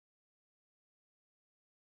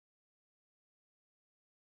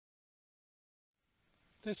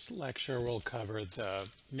This lecture will cover the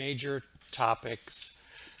major topics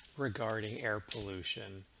regarding air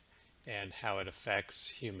pollution and how it affects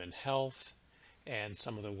human health and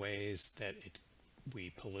some of the ways that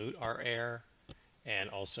we pollute our air and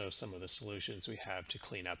also some of the solutions we have to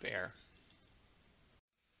clean up air.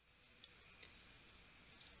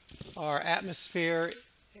 Our atmosphere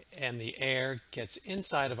and the air gets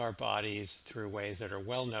inside of our bodies through ways that are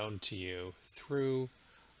well known to you through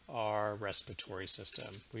our respiratory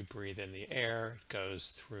system. We breathe in the air, it goes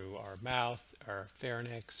through our mouth, our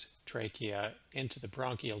pharynx, trachea, into the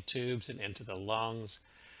bronchial tubes and into the lungs,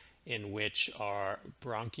 in which are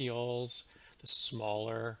bronchioles, the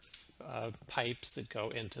smaller pipes that go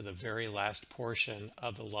into the very last portion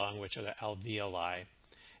of the lung, which are the alveoli.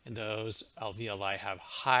 And those alveoli have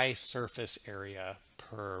high surface area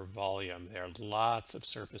per volume. There are lots of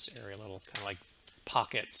surface area, little kind of like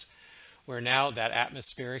pockets, where now that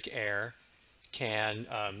atmospheric air can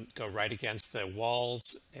go right against the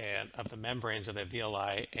walls and of the membranes of the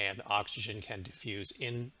alveoli, and oxygen can diffuse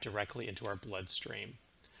directly into our bloodstream.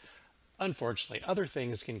 Unfortunately, other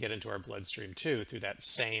things can get into our bloodstream too through that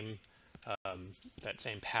same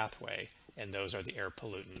pathway, and those are the air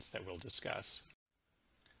pollutants that we'll discuss.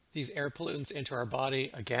 These air pollutants enter our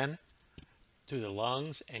body, again, through the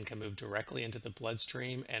lungs and can move directly into the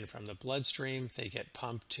bloodstream. And from the bloodstream, they get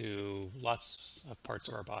pumped to lots of parts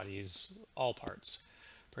of our bodies, all parts,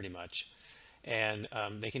 pretty much. And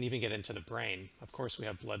they can even get into the brain. Of course, we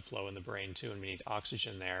have blood flow in the brain too, and we need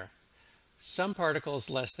oxygen there. Some particles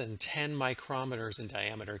less than 10 micrometers in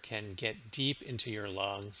diameter can get deep into your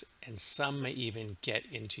lungs, and some may even get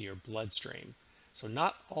into your bloodstream. So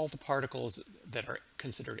not all the particles that are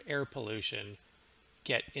considered air pollution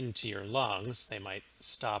get into your lungs. They might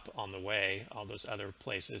stop on the way, all those other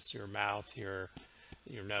places, your mouth, your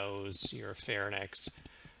nose, your pharynx.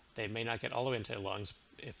 They may not get all the way into the lungs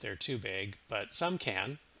if they're too big, but some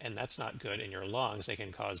can, and that's not good in your lungs. They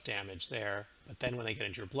can cause damage there. But then when they get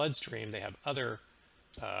into your bloodstream, they have other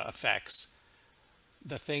effects.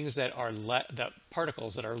 The things that are the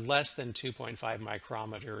particles that are less than 2.5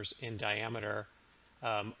 micrometers in diameter,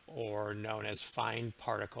 or known as fine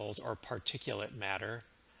particles or particulate matter,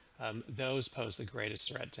 those pose the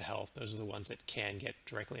greatest threat to health. Those are the ones that can get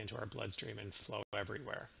directly into our bloodstream and flow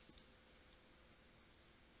everywhere.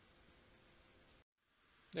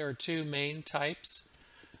 There are two main types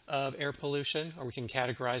of air pollution, or we can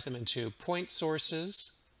categorize them into point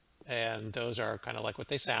sources, and those are kind of like what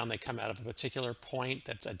they sound. They come out of a particular point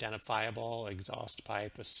that's identifiable, exhaust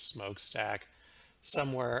pipe, a smokestack,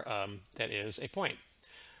 somewhere that is a point.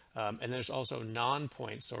 And there's also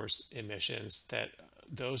non-point source emissions that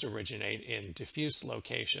those originate in diffuse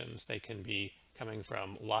locations. They can be coming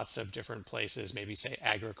from lots of different places, maybe say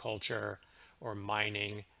agriculture or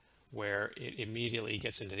mining, where it immediately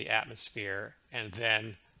gets into the atmosphere and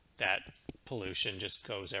then that pollution just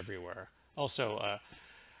goes everywhere. Also,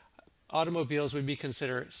 automobiles would be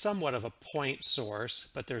considered somewhat of a point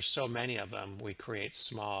source, but there's so many of them, we create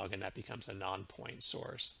smog, and that becomes a non-point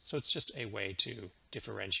source. So it's just a way to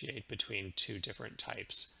differentiate between two different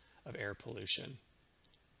types of air pollution.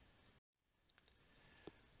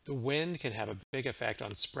 The wind can have a big effect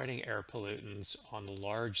on spreading air pollutants on a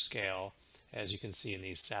large scale, as you can see in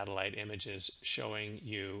these satellite images showing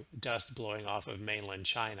you dust blowing off of mainland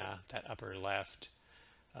China, that upper left,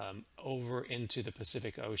 over into the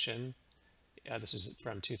Pacific Ocean. This is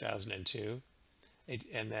from 2002.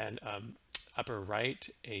 And then upper right,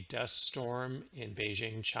 a dust storm in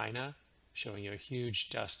Beijing, China, showing you a huge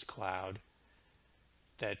dust cloud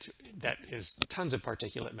that is tons of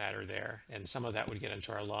particulate matter there. And some of that would get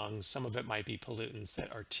into our lungs. Some of it might be pollutants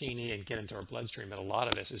that are teeny and get into our bloodstream, but a lot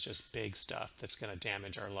of this is just big stuff that's going to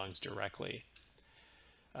damage our lungs directly.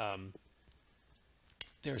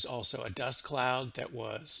 There's also a dust cloud that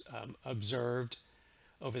was observed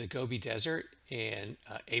over the Gobi Desert in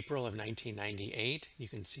April of 1998. You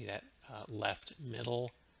can see that left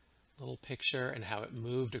middle little picture and how it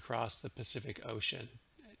moved across the Pacific Ocean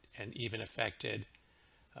and even affected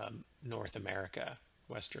North America,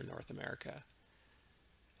 Western North America.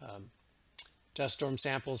 Dust storm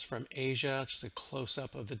samples from Asia, just a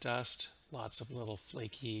close-up of the dust, lots of little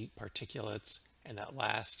flaky particulates, and that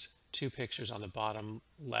last two pictures on the bottom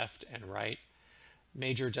left and right,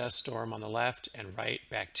 major dust storm on the left, and right,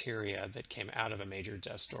 bacteria that came out of a major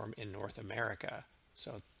dust storm in North America.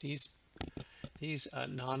 So these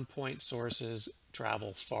non-point sources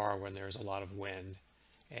travel far when there's a lot of wind,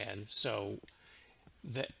 and so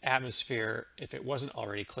the atmosphere, if it wasn't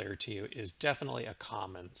already clear to you, is definitely a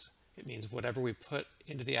commons. It means whatever we put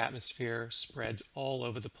into the atmosphere spreads all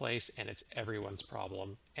over the place, and it's everyone's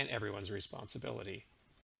problem and everyone's responsibility.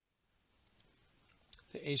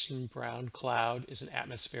 The Asian brown cloud is an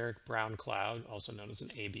atmospheric brown cloud, also known as an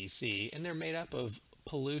ABC, and they're made up of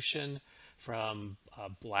pollution from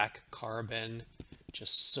black carbon,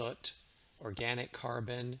 just soot, organic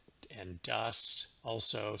carbon, and dust,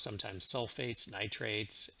 also sometimes sulfates,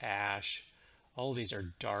 nitrates, ash. All of these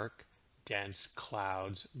are dark, dense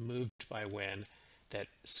clouds moved by wind that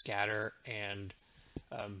scatter and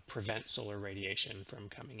prevent solar radiation from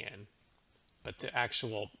coming in. But the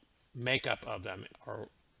actual makeup of them are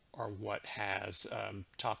what has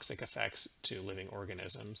toxic effects to living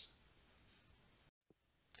organisms.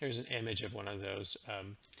 Here's an image of one of those,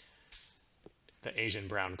 the Asian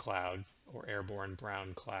brown cloud or airborne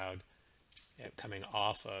brown cloud coming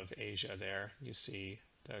off of Asia there. You see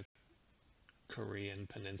the Korean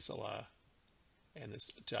peninsula and this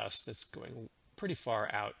dust that's going pretty far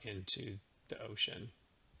out into the ocean.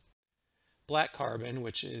 Black carbon,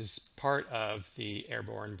 which is part of the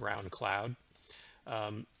airborne brown cloud,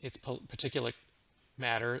 it's particulate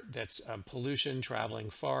matter that's pollution traveling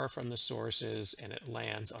far from the sources, and it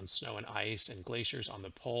lands on snow and ice and glaciers on the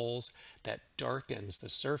poles that darkens the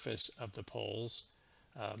surface of the poles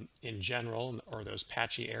in general, or those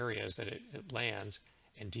patchy areas that it lands,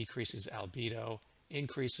 and decreases albedo,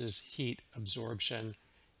 increases heat absorption,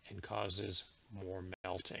 and causes more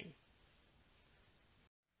melting.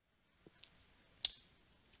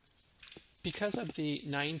 Because of the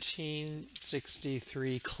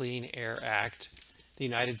 1963 Clean Air Act, the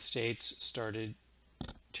United States started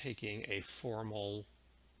taking a formal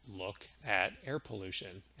look at air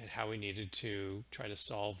pollution and how we needed to try to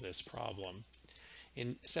solve this problem.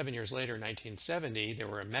 7 years later, 1970, there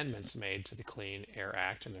were amendments made to the Clean Air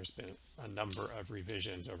Act, and there's been a number of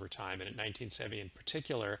revisions over time. And in 1970 in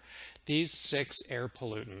particular, these 6 air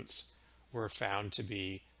pollutants were found to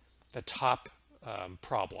be the top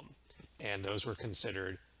problem. And those were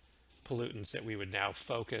considered pollutants that we would now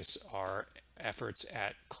focus our efforts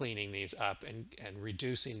at cleaning these up and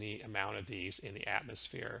reducing the amount of these in the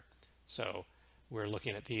atmosphere. So we're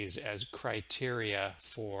looking at these as criteria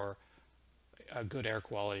for a good air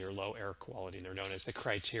quality or low air quality, and they're known as the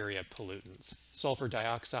criteria pollutants. Sulfur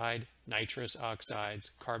dioxide, nitrous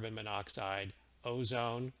oxides, carbon monoxide,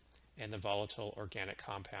 ozone, and the volatile organic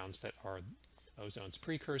compounds that are ozone's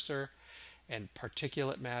precursor, and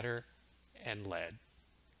particulate matter, and lead.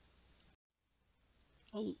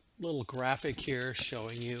 A little graphic here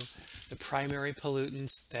showing you the primary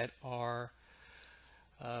pollutants that are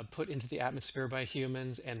put into the atmosphere by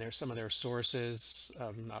humans, and there's some of their sources.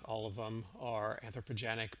 Not all of them are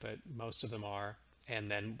anthropogenic, but most of them are. And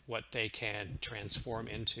then what they can transform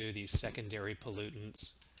into, these secondary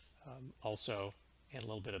pollutants, also, and a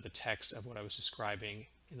little bit of the text of what I was describing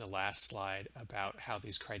in the last slide about how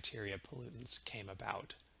these criteria pollutants came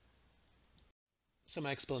about. Some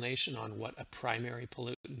explanation on what a primary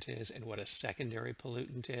pollutant is and what a secondary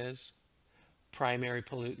pollutant is. Primary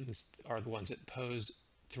pollutants are the ones that pose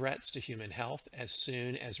threats to human health as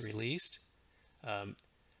soon as released.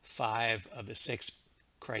 5 of the 6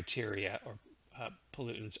 criteria or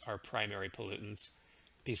pollutants are primary pollutants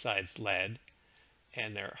besides lead,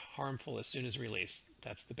 and they're harmful as soon as released.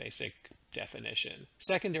 That's the basic definition.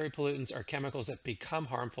 Secondary pollutants are chemicals that become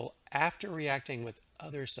harmful after reacting with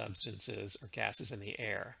other substances or gases in the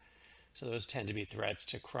air. So those tend to be threats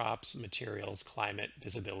to crops, materials, climate,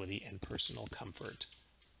 visibility, and personal comfort.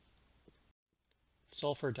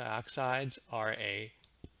 Sulfur dioxides are a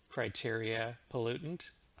criteria pollutant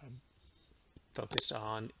focused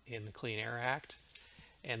on in the Clean Air Act,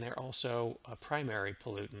 and they're also a primary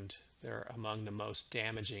pollutant. They're among the most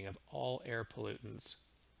damaging of all air pollutants.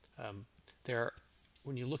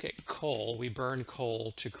 When you look at coal, we burn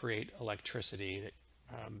coal to create electricity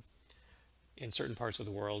in certain parts of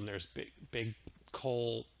the world, and there's big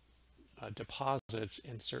coal deposits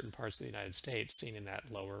in certain parts of the United States, seen in that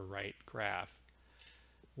lower right graph.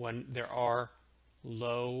 When there are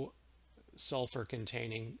low sulfur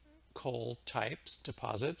containing coal types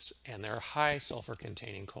deposits, and there are high sulfur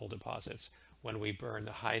containing coal deposits, when we burn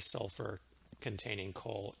the high sulfur containing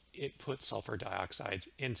coal, it puts sulfur dioxides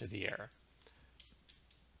into the air,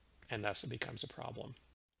 and thus it becomes a problem.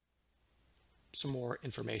 Some more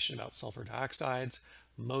information about sulfur dioxides,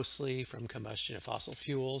 mostly from combustion of fossil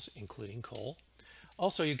fuels, including coal.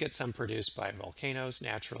 Also, you get some produced by volcanoes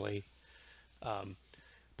naturally,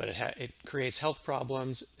 but it creates health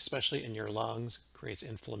problems, especially in your lungs, creates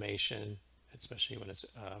inflammation, especially when it's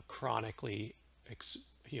chronically,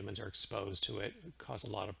 humans are exposed to it. It causes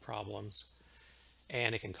a lot of problems.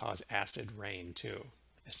 And it can cause acid rain too.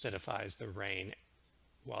 Acidifies the rain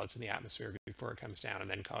while it's in the atmosphere before it comes down, and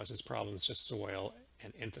then causes problems to soil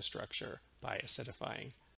and infrastructure by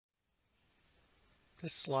acidifying.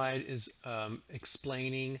 This slide is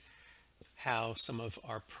explaining how some of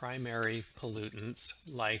our primary pollutants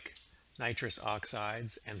like nitrous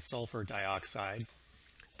oxides and sulfur dioxide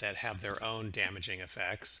that have their own damaging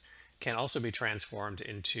effects can also be transformed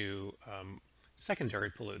into secondary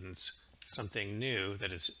pollutants, something new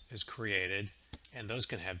that is created, and those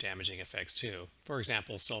can have damaging effects too. For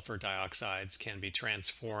example, sulfur dioxides can be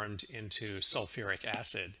transformed into sulfuric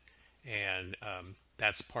acid, and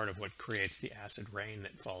that's part of what creates the acid rain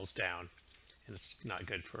that falls down, and it's not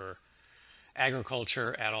good for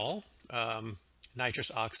agriculture at all.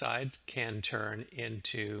 Nitrous oxides can turn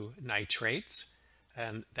into nitrates,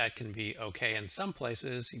 and that can be okay in some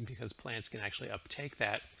places because plants can actually uptake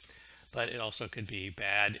that, but it also could be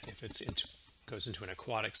bad if it goes into an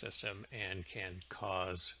aquatic system and can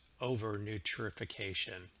cause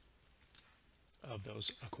over-nutrification of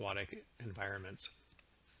those aquatic environments.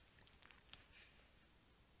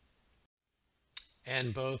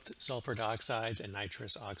 And both sulfur dioxides and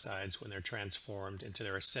nitrous oxides, when they're transformed into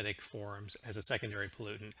their acidic forms as a secondary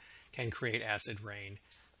pollutant, can create acid rain,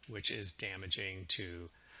 which is damaging to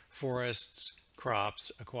forests,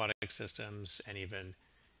 crops, aquatic systems, and even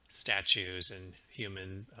statues and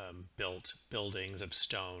human built buildings of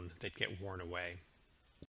stone that get worn away.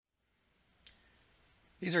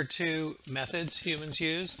 These are two methods humans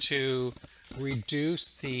use to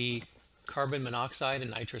reduce the carbon monoxide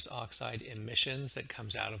and nitrous oxide emissions that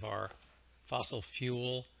comes out of our fossil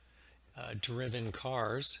fuel driven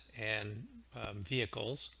cars and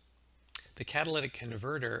vehicles. The catalytic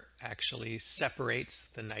converter actually separates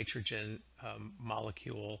the nitrogen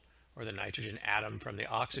molecule or the nitrogen atom from the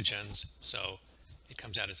oxygens, so it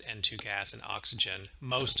comes out as N2 gas and oxygen.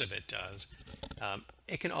 Most of it does.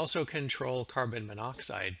 It can also control carbon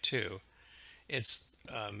monoxide too. It's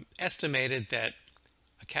estimated that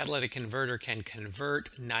a catalytic converter can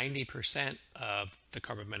convert 90% of the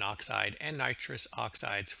carbon monoxide and nitrous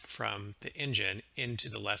oxides from the engine into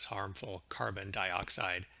the less harmful carbon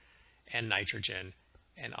dioxide and nitrogen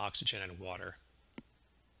and oxygen and water.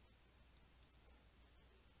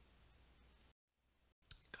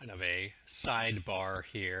 Kind of a sidebar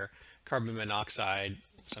here. Carbon monoxide,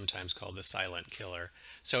 sometimes called the silent killer.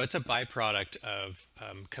 So it's a byproduct of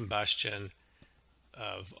combustion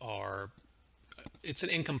of it's an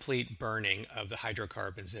incomplete burning of the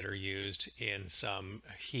hydrocarbons that are used in some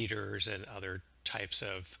heaters and other types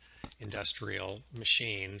of industrial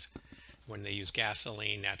machines. When they use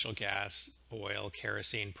gasoline, natural gas, oil,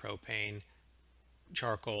 kerosene, propane,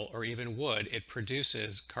 charcoal, or even wood, it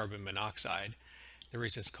produces carbon monoxide. The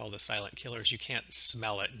reason it's called a silent killer is you can't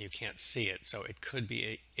smell it and you can't see it. So it could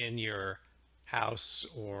be in your house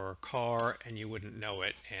or car and you wouldn't know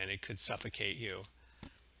it, and it could suffocate you.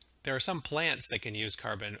 There are some plants that can use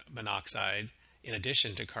carbon monoxide in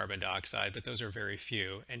addition to carbon dioxide, but those are very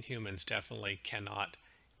few, and humans definitely cannot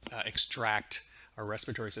extract, our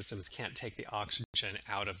respiratory systems can't take the oxygen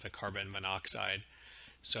out of the carbon monoxide,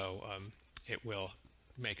 so it will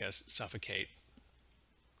make us suffocate.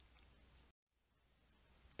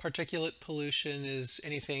 Particulate pollution is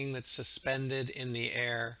anything that's suspended in the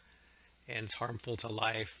air and is harmful to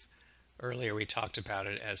life. Earlier we talked about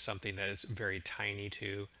it as something that is very tiny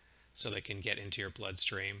too, so they can get into your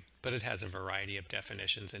bloodstream, but it has a variety of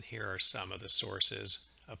definitions, and here are some of the sources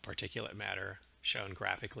of particulate matter shown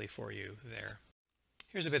graphically for you there.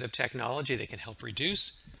 Here's a bit of technology that can help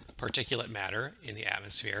reduce particulate matter in the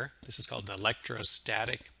atmosphere. This is called an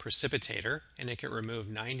electrostatic precipitator, and it can remove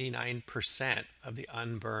 99% of the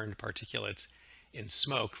unburned particulates in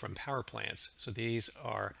smoke from power plants. So these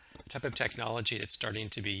are a type of technology that's starting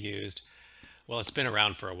to be used. Well, it's been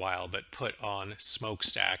around for a while, but put on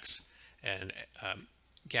smokestacks and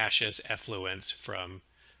gaseous effluents from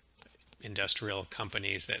industrial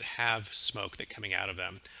companies that have smoke that coming out of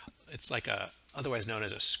them. It's like otherwise known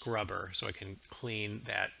as a scrubber, so it can clean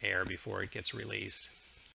that air before it gets released.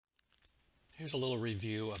 Here's a little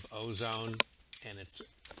review of ozone and its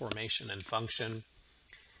formation and function.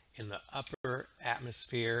 In the upper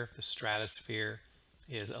atmosphere, the stratosphere,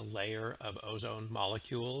 is a layer of ozone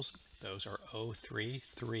molecules. Those are O3,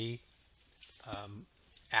 three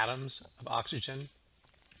atoms of oxygen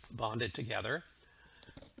bonded together.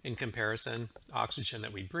 In comparison, oxygen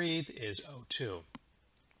that we breathe is O2.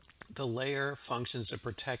 The layer functions to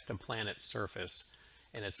protect the planet's surface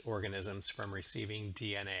and its organisms from receiving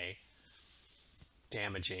DNA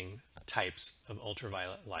damaging types of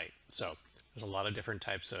ultraviolet light. So there's a lot of different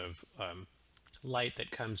types of light that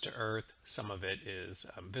comes to Earth. Some of it is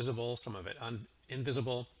visible, some of it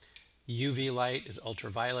invisible. UV light is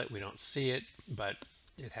ultraviolet. We don't see it, but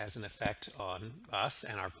it has an effect on us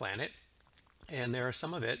and our planet. And there are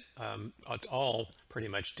some of it, it's all pretty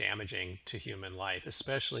much damaging to human life,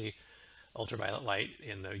 especially ultraviolet light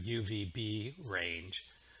in the UVB range.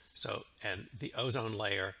 So, and the ozone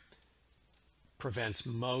layer prevents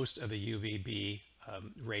most of the UVB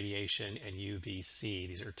radiation and UVC,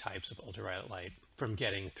 these are types of ultraviolet light, from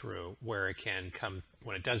getting through, where it can come,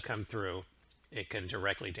 when it does come through, it can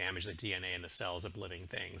directly damage the DNA in the cells of living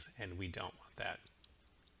things, and we don't want that.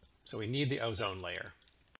 So we need the ozone layer.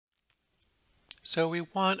 So we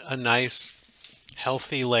want a nice,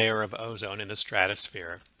 healthy layer of ozone in the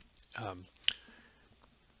stratosphere.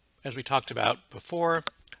 As we talked about before,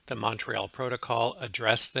 the Montreal Protocol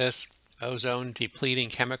addressed this. Ozone depleting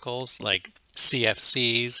chemicals like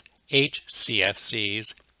CFCs,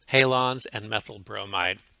 HCFCs, halons, and methyl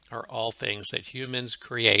bromide are all things that humans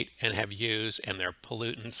create and have used, and they're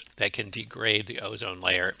pollutants that can degrade the ozone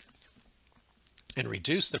layer and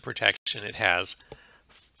reduce the protection it has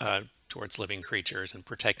towards living creatures and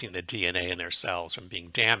protecting the DNA in their cells from being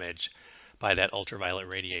damaged by that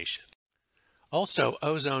ultraviolet radiation. Also,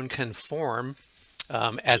 ozone can form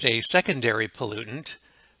as a secondary pollutant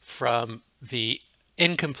from the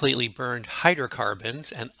incompletely burned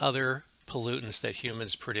hydrocarbons and other pollutants that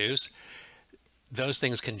humans produce. Those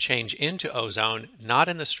things can change into ozone, not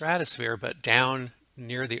in the stratosphere, but down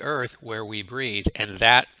near the earth where we breathe. And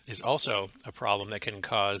that is also a problem that can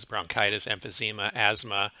cause bronchitis, emphysema,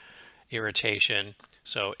 asthma, irritation.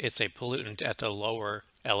 So it's a pollutant at the lower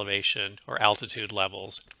elevation or altitude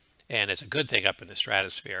levels, and it's a good thing up in the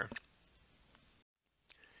stratosphere.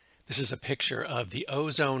 This is a picture of the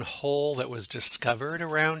ozone hole that was discovered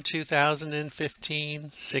around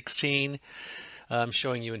 2015-16,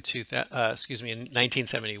 showing you in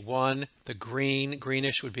 1971. The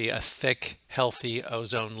greenish would be a thick, healthy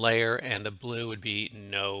ozone layer, and the blue would be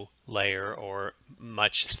no layer or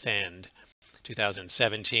much thinned.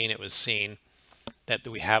 2017, it was seen that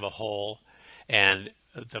we have a hole, and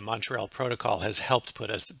the Montreal Protocol has helped put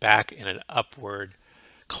us back in an upward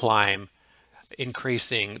climb,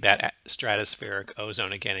 increasing that stratospheric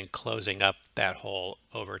ozone again and closing up that hole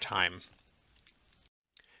over time.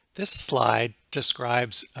 This slide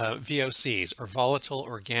describes VOCs, or volatile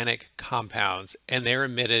organic compounds, and they're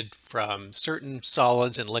emitted from certain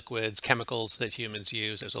solids and liquids, chemicals that humans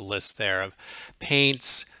use. There's a list there of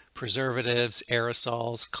paints, preservatives,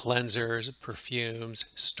 aerosols, cleansers, perfumes,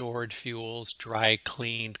 stored fuels, dry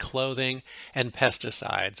cleaned clothing, and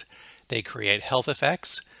pesticides. They create health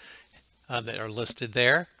effects that are listed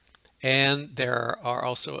there, and there are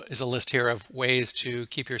also is a list here of ways to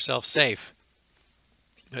keep yourself safe.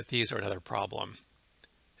 But these are another problem,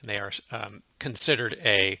 and they are considered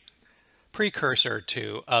a precursor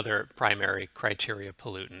to other primary criteria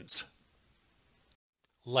pollutants.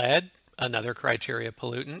 Lead, another criteria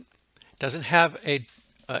pollutant, doesn't have a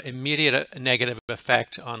immediate negative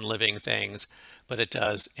effect on living things, but it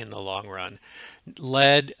does in the long run.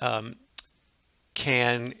 Lead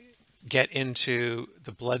can get into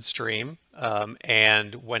the bloodstream,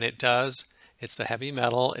 and when it does, it's a heavy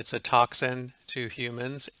metal, it's a toxin to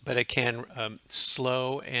humans, but it can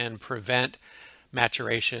slow and prevent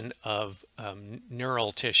maturation of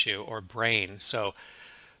neural tissue or brain. So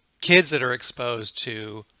kids that are exposed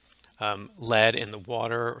to lead in the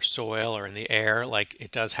water or soil or in the air, like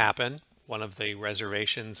it does happen. One of the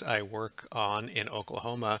reservations I work on in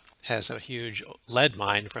Oklahoma has a huge lead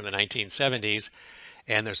mine from the 1970s,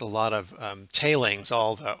 and there's a lot of tailings.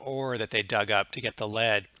 All the ore that they dug up to get the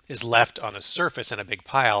lead is left on the surface in a big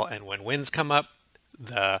pile, and when winds come up,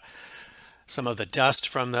 some of the dust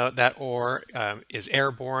from that ore is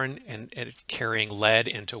airborne, and it's carrying lead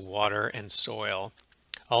into water and soil.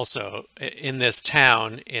 Also, in this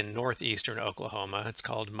town in northeastern Oklahoma, it's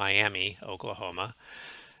called Miami, Oklahoma,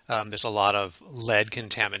 there's a lot of lead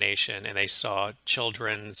contamination, and they saw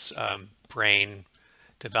children's brain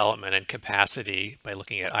development and capacity by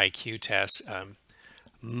looking at IQ tests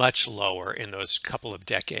much lower in those couple of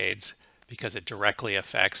decades, because it directly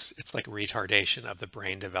affects, it's like retardation of the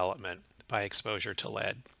brain development by exposure to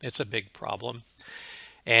lead. It's a big problem.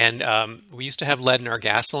 And we used to have lead in our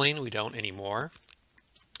gasoline. We don't anymore.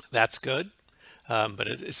 That's good, but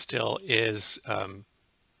it still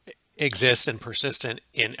exists and persistent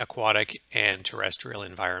in aquatic and terrestrial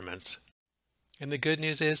environments. And the good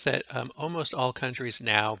news is that almost all countries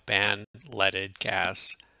now ban leaded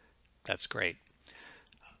gas. That's great.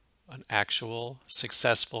 An actual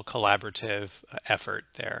successful collaborative effort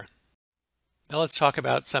there. Now let's talk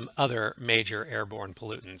about some other major airborne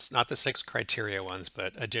pollutants, not the 6 criteria ones,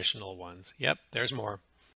 but additional ones. Yep, there's more.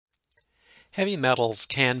 Heavy metals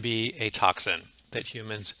can be a toxin that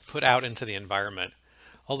humans put out into the environment.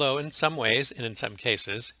 Although in some ways and in some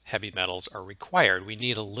cases, heavy metals are required. We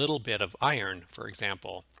need a little bit of iron, for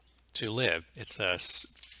example, to live. It's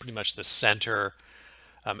pretty much the center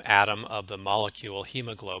atom of the molecule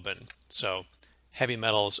hemoglobin. So heavy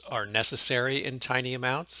metals are necessary in tiny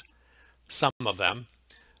amounts, some of them,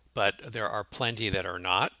 but there are plenty that are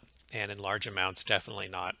not, and in large amounts, definitely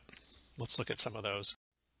not. Let's look at some of those.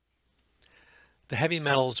 The heavy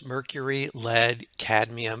metals mercury, lead,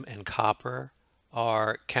 cadmium, and copper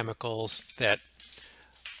are chemicals that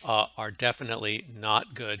are definitely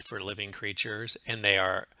not good for living creatures, and they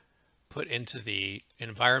are put into the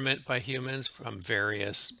environment by humans from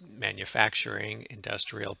various manufacturing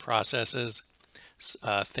industrial processes.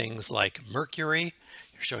 Things like mercury,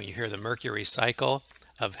 showing you here the mercury cycle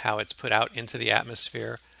of how it's put out into the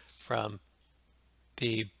atmosphere from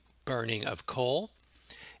the burning of coal,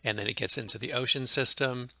 and then it gets into the ocean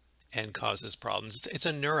system and causes problems. It's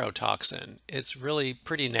a neurotoxin. It's really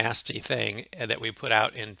pretty nasty thing that we put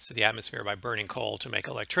out into the atmosphere by burning coal to make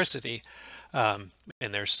electricity. And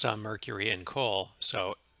there's some mercury in coal.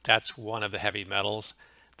 So that's one of the heavy metals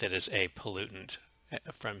that is a pollutant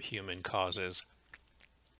from human causes.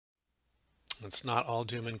 It's not all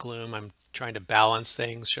doom and gloom. I'm trying to balance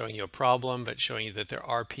things, showing you a problem, but showing you that there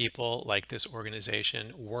are people like this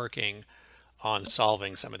organization working on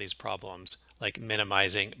solving some of these problems, like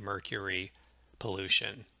minimizing mercury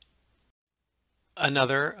pollution.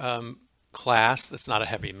 Another class that's not a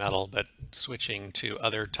heavy metal, but switching to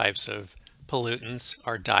other types of pollutants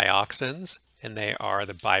are dioxins, and they are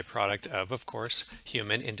the byproduct of course,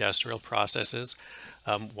 human industrial processes.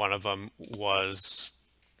 One of them was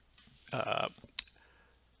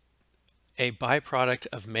a byproduct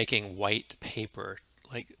of making white paper,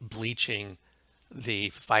 like bleaching the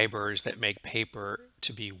fibers that make paper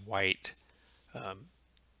to be white.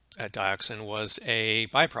 Dioxin was a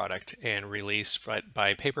byproduct and released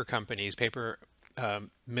by paper companies, paper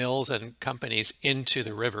mills and companies into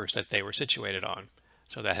the rivers that they were situated on.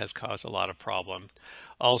 So that has caused a lot of problem.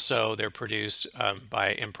 Also, they're produced by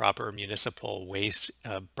improper municipal waste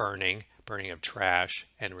burning of trash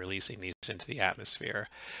and releasing these into the atmosphere.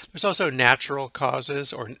 There's also natural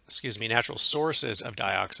causes, or excuse me, natural sources of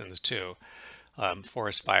dioxins too,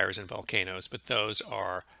 forest fires and volcanoes, but those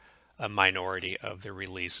are a minority of the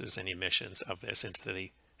releases and emissions of this into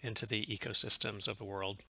the ecosystems of the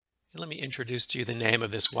world. And let me introduce to you the name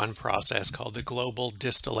of this one process called the global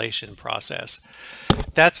distillation process.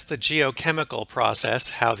 That's the geochemical process,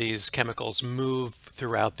 how these chemicals move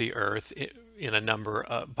throughout the earth in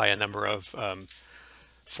by a number of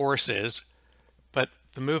forces. But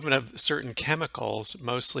the movement of certain chemicals,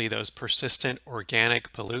 mostly those persistent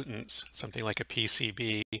organic pollutants, something like a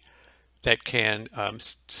PCB, that can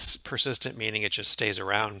persistent meaning it just stays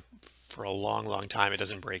around for a long time. It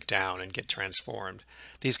doesn't break down and get transformed.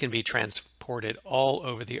 These can be transported all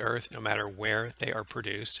over the earth, no matter where they are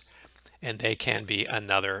produced, and they can be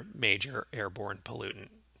another major airborne pollutant.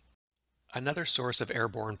 Another source of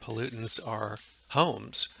airborne pollutants are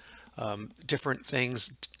homes. Different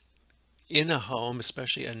things in a home,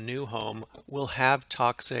 especially a new home, will have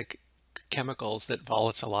toxic chemicals that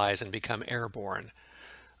volatilize and become airborne.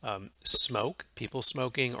 Smoke, people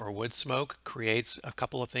smoking or wood smoke creates a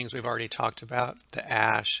couple of things we've already talked about. The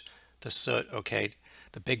ash, the soot, okay,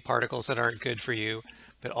 the big particles that aren't good for you,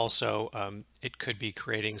 but also it could be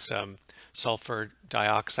creating some sulfur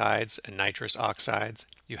dioxides and nitrous oxides.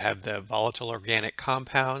 You have the volatile organic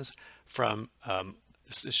compounds from,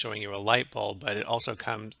 this is showing you a light bulb, but it also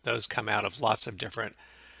those come out of lots of different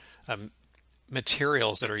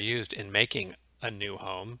materials that are used in making a new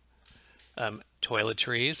home.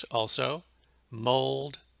 Toiletries also,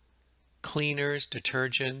 mold, cleaners,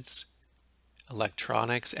 detergents,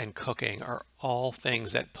 electronics, and cooking are all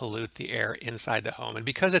things that pollute the air inside the home. And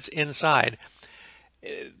because it's inside,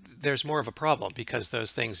 there's more of a problem because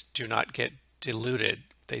those things do not get diluted.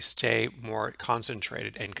 They stay more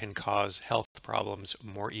concentrated and can cause health problems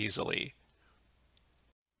more easily.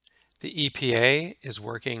 The EPA is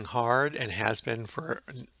working hard and has been for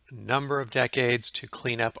a number of decades to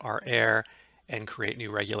clean up our air and create new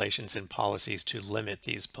regulations and policies to limit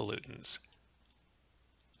these pollutants.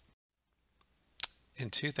 In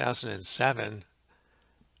 2007,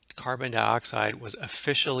 carbon dioxide was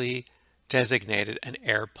officially designated an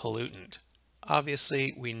air pollutant.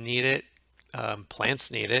 Obviously, we need it.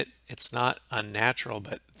 Plants need it. It's not unnatural,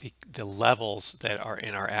 but the levels that are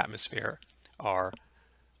in our atmosphere are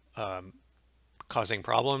causing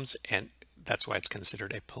problems, and that's why it's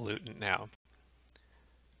considered a pollutant now.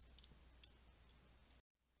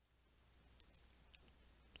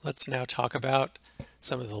 Let's now talk about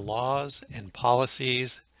some of the laws and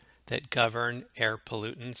policies that govern air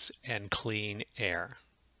pollutants and clean air.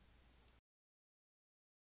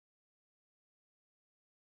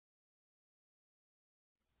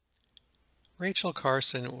 Rachel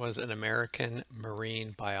Carson was an American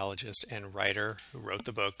marine biologist and writer who wrote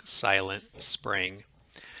the book Silent Spring.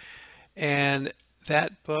 And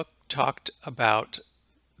that book talked about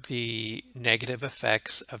the negative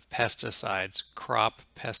effects of pesticides, crop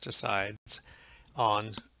pesticides,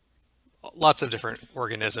 on lots of different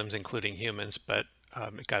organisms, including humans, but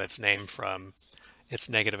it got its name from its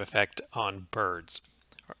negative effect on birds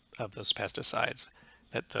of those pesticides.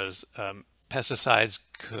 That those pesticides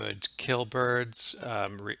could kill birds,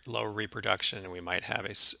 lower reproduction, and we might have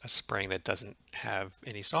a spring that doesn't have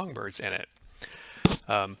any songbirds in it.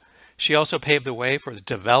 She also paved the way for the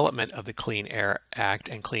development of the Clean Air Act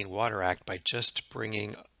and Clean Water Act by just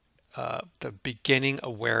bringing the beginning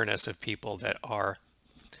awareness of people that our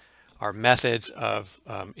methods of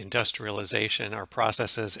industrialization, our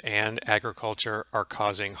processes, and agriculture are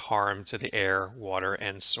causing harm to the air, water,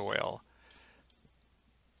 and soil.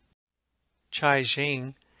 Chai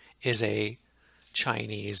Jing is a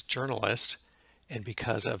Chinese journalist, and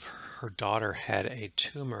because of her daughter had a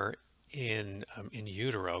tumor in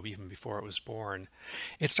utero even before it was born,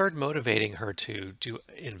 it started motivating her to do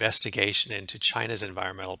investigation into China's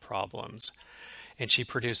environmental problems. And she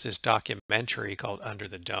produced this documentary called Under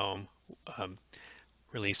the Dome,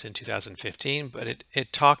 released in 2015, but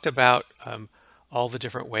it talked about all the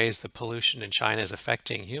different ways the pollution in China is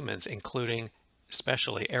affecting humans, including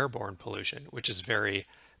especially airborne pollution, which is very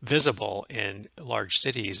visible in large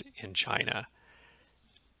cities in China.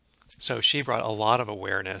 So she brought a lot of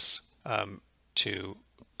awareness to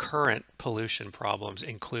current pollution problems,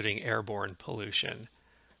 including airborne pollution.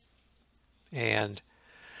 And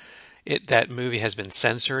that movie has been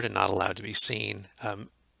censored and not allowed to be seen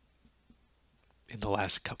in the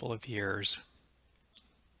last couple of years.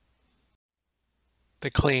 The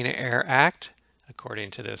Clean Air Act, according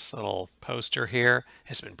to this little poster here,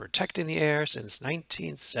 has been protecting the air since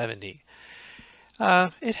 1970.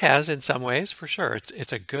 It has in some ways, for sure.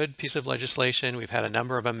 It's a good piece of legislation. We've had a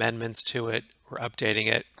number of amendments to it. We're updating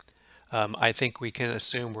it. I think we can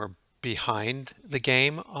assume we're behind the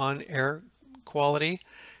game on air quality.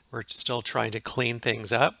 We're still trying to clean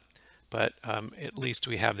things up, but at least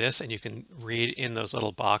we have this, and you can read in those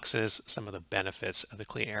little boxes some of the benefits of the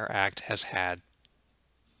Clean Air Act has had.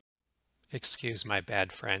 Excuse my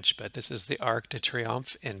bad French, but this is the Arc de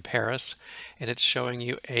Triomphe in Paris, and it's showing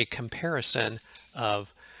you a comparison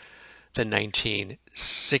of the 1960s,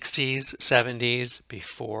 70s,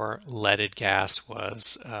 before leaded gas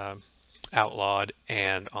was outlawed,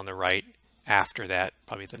 and on the right after that,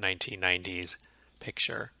 probably the 1990s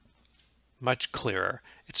picture. Much clearer.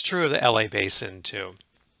 It's true of the LA basin too.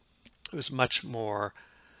 It was much more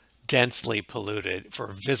densely polluted, for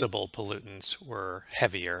visible pollutants were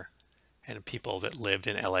heavier, and people that lived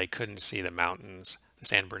in LA couldn't see the mountains, the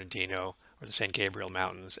San Bernardino or the San Gabriel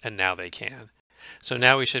Mountains, and now they can. So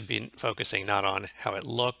now we should be focusing not on how it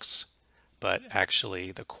looks, but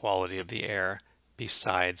actually the quality of the air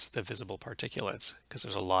besides the visible particulates, because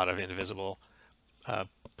there's a lot of invisible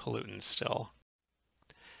pollutants still.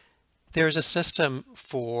 There's a system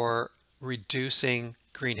for reducing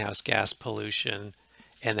greenhouse gas pollution,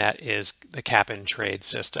 and that is the cap and trade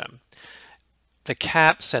system. The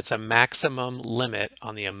cap sets a maximum limit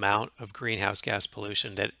on the amount of greenhouse gas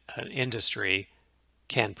pollution that an industry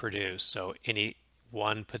can produce. So any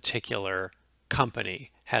one particular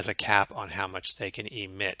company has a cap on how much they can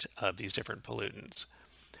emit of these different pollutants.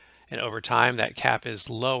 And over time, that cap is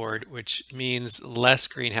lowered, which means less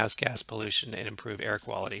greenhouse gas pollution and improved air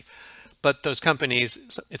quality. But those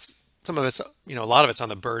companies, a lot of it's on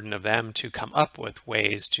the burden of them to come up with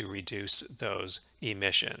ways to reduce those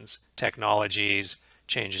emissions, technologies,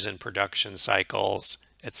 changes in production cycles,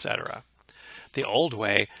 etc. The old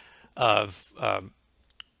way of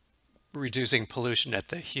reducing pollution at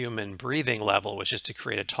the human breathing level was just to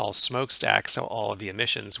create a tall smokestack so all of the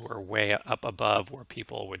emissions were way up above where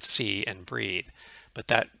people would see and breathe. But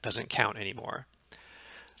that doesn't count anymore.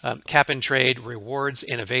 Cap and trade rewards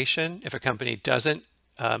innovation. If a company doesn't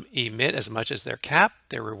emit as much as their cap,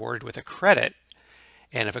 they're rewarded with a credit.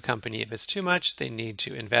 And if a company emits too much, they need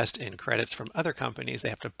to invest in credits from other companies. They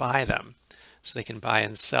have to buy them so they can buy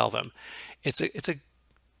and sell them. It's a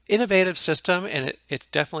innovative system, and it's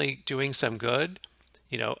definitely doing some good.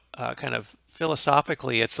 Kind of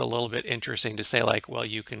philosophically, it's a little bit interesting to say, like, well,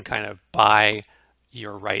 you can kind of buy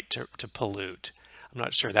your right to pollute. I'm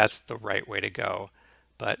not sure that's the right way to go,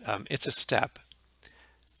 but it's a step.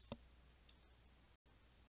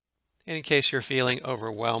 In case you're feeling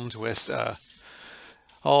overwhelmed with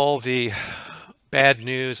all the bad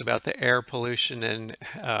news about the air pollution and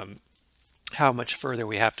how much further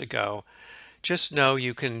we have to go, just know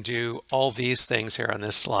you can do all these things here on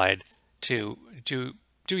this slide to do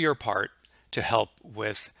your part to help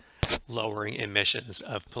with lowering emissions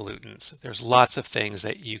of pollutants. There's lots of things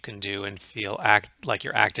that you can do and feel like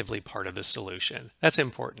you're actively part of the solution. That's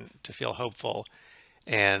important, to feel hopeful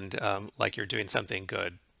and like you're doing something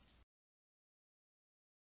good